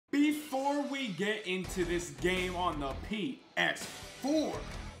Before we get into this game on the PS4,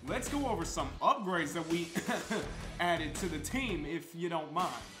 let's go over some upgrades that we added to the team, if you don't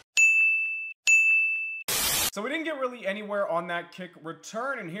mind. So we didn't get really anywhere on that kick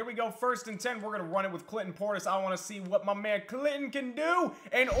return, and here we go, 1st and 10. We're gonna run it with Clinton Portis. I want to see what my man Clinton can do,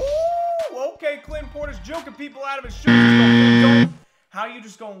 and ooh, okay, Clinton Portis joking people out of his shoes. How you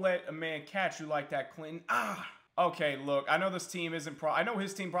just gonna let a man catch you like that, Clinton? Okay, look, I know this team isn't I know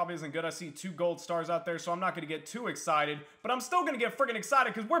his team probably isn't good. I see 2 gold stars out there, so I'm not going to get too excited. But I'm still going to get freaking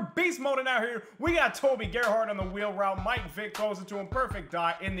excited because we're beast moding out here. We got Toby Gerhardt on the wheel route. Mike Vick throws it to him. Perfect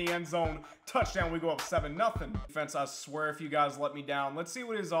dot in the end zone. Touchdown. We go up 7-0. Defense, I swear, if you guys let me down. Let's see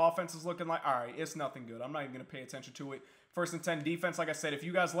what his offense is looking like. All right, it's nothing good. I'm not even going to pay attention to it. 1st and 10 defense, like I said, if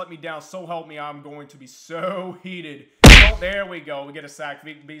you guys let me down, so help me, I'm going to be so heated. Oh, there we go. We get a sack.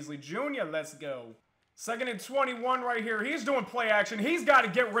 Vic Beasley Jr., let's go. 2nd and 21 right here. He's doing play action. He's got to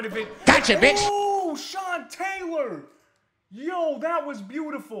get rid of it. Gotcha, bitch. Oh, Sean Taylor. Yo, that was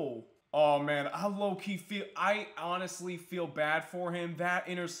beautiful. Oh, man, I honestly feel bad for him. That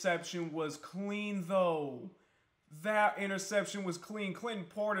interception was clean, though. That interception was clean. Clinton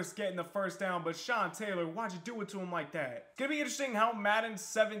Portis getting the 1st down, but Sean Taylor, why'd you do it to him like that? It's going to be interesting how Madden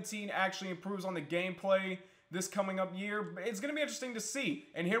 17 actually improves on the gameplay this coming up year. It's going to be interesting to see.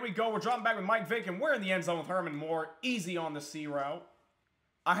 And here we go. We're dropping back with Mike Vick, and we're in the end zone with Herman Moore. Easy on the C route.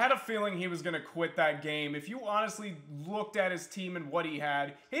 I had a feeling he was going to quit that game. If you honestly looked at his team and what he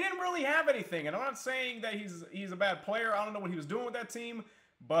had, he didn't really have anything. And I'm not saying that he's a bad player. I don't know what he was doing with that team.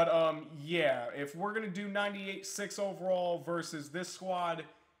 But, yeah, if we're going to do 98-6 overall versus this squad,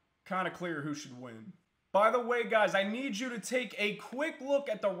 kind of clear who should win. By the way, guys, I need you to take a quick look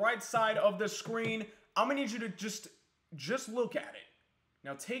at the right side of the screen. I'm going to need you to just look at it.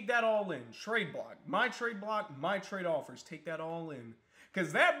 Now take that all in. Trade block, my trade offers. Take that all in.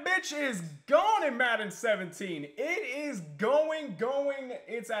 Because that bitch is gone in Madden 17. It is going.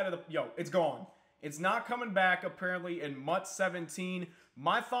 It's out of the... Yo, it's gone. It's not coming back apparently in MUT 17.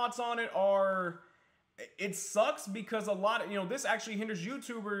 My thoughts on it are... It sucks because a lot of, this actually hinders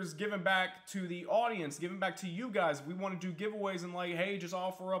YouTubers giving back to the audience, giving back to you guys. We want to do giveaways and like, hey, just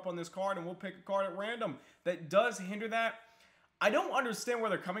offer up on this card and we'll pick a card at random. That does hinder that. I don't understand where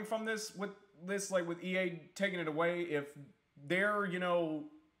they're coming from like with EA taking it away. If their,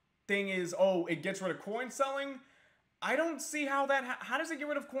 thing is, oh, it gets rid of coin selling. I don't see how does it get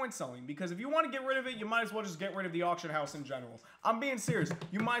rid of coin selling? Because if you want to get rid of it, you might as well just get rid of the auction house in general. I'm being serious.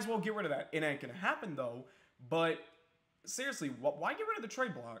 You might as well get rid of that. It ain't going to happen, though. But seriously, why get rid of the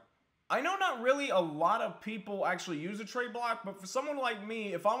trade block? I know not really a lot of people actually use a trade block, but for someone like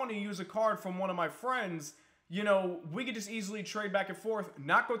me, if I want to use a card from one of my friends, we could just easily trade back and forth,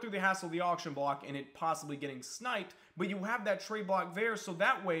 not go through the hassle of the auction block and it possibly getting sniped, but you have that trade block there, so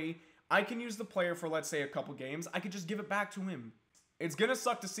that way I can use the player for, let's say, a couple games. I could just give it back to him. It's going to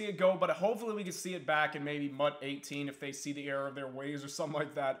suck to see it go, but hopefully we can see it back in maybe MUT 18 if they see the error of their ways or something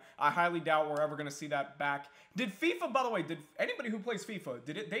like that. I highly doubt we're ever going to see that back. Did FIFA, by the way, did anybody who plays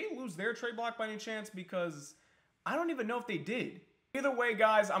FIFA, they lose their trade block by any chance? Because I don't even know if they did. Either way,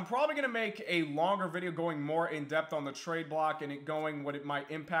 guys, I'm probably going to make a longer video going more in-depth on the trade block and it going what it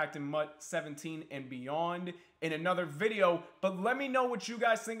might impact in MUT 17 and beyond in another video. But let me know what you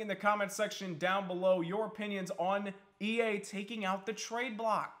guys think in the comment section down below, your opinions on EA taking out the trade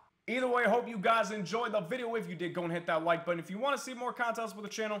block. Either way, I hope you guys enjoyed the video. If you did, go and hit that like button. If you want to see more content with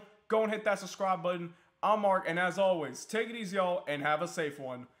the channel, go and hit that subscribe button. I'm Mark, and as always, take it easy, y'all, and have a safe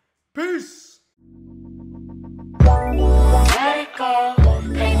one. Peace! Let it go,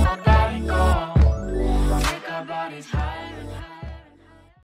 make my body go. Take our bodies higher.